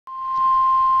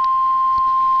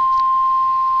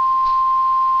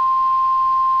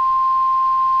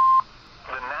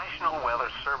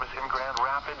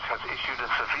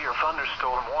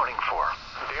thunderstorm warning for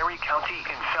Berry County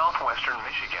in southwestern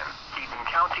Michigan, Eaton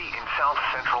County in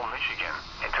south-central Michigan,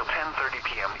 until 10:30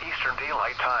 p.m. Eastern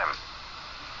Daylight Time.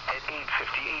 At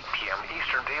 8:58 p.m.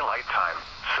 Eastern Daylight Time,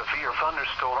 severe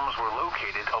thunderstorms were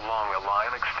located along a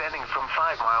line extending from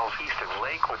 5 miles east of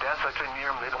Lake Odessa to near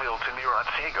Midville to near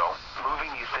Otsego, moving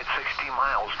east at 60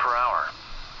 miles per hour.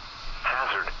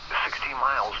 Hazard, 60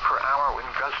 miles per hour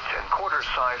wind gusts and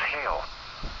quarter-size hail.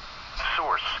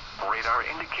 Source, radar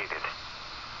indicated.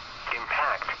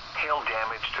 Impact, hail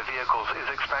damage to vehicles is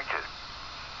expected.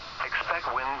 Expect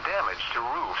wind damage to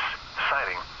roofs,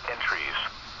 siding, and trees.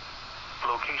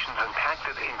 Locations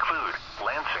impacted include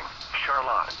Lansing,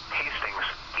 Charlotte, Hastings,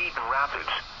 Eaton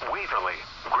Rapids, Waverly,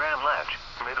 Grand Ledge,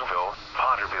 Middleville,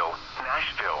 Potterville,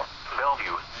 Nashville,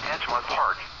 Bellevue, Edgemont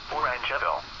Park,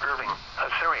 Orangeville, Irving,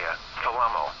 Assyria,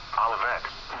 Calamo, Olivet,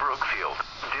 Brookfield,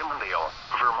 Dimondale,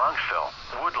 Vermontville,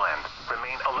 Woodland.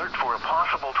 Remain alert for a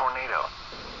possible tornado.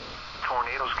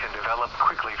 Tornadoes can develop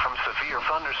quickly from severe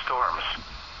thunderstorms.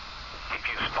 If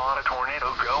you spot a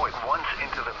tornado, go at once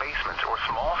into the basement or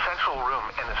small central room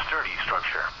in a sturdy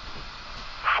structure.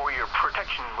 For your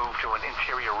protection, move to an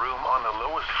interior room on the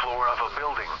lowest floor of a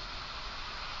building.